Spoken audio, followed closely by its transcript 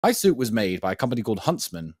My suit was made by a company called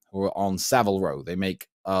Huntsman, who are on Savile Row. They make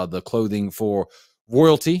the clothing for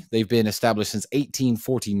royalty. They've been established since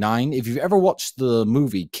 1849. If you've ever watched the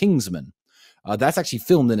movie Kingsman, that's actually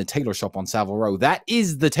filmed in a tailor shop on Savile Row. That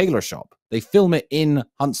is the tailor shop. They film it in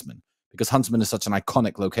Huntsman because Huntsman is such an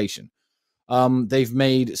iconic location. They've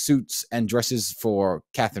made suits and dresses for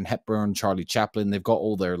Katharine Hepburn, Charlie Chaplin. They've got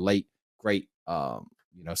all their late, great,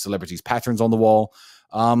 celebrities' patterns on the wall.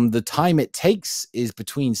 The time it takes is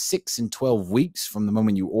between 6 and 12 weeks from the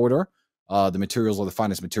moment you order. The materials are the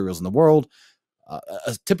finest materials in the world.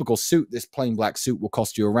 A typical suit, this plain black suit, will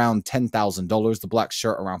cost you around $10,000. The black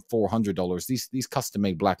shirt around $400. These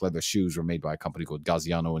custom-made black leather shoes were made by a company called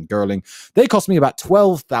Gaziano and Girling. They cost me about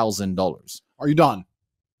 $12,000. Are you done?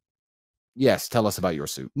 Yes, tell us about your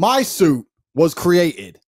suit. My suit was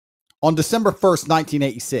created on December 1st,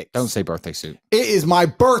 1986. Don't say birthday suit. It is my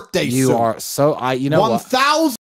birthday suit. You are so, you know what? 1,000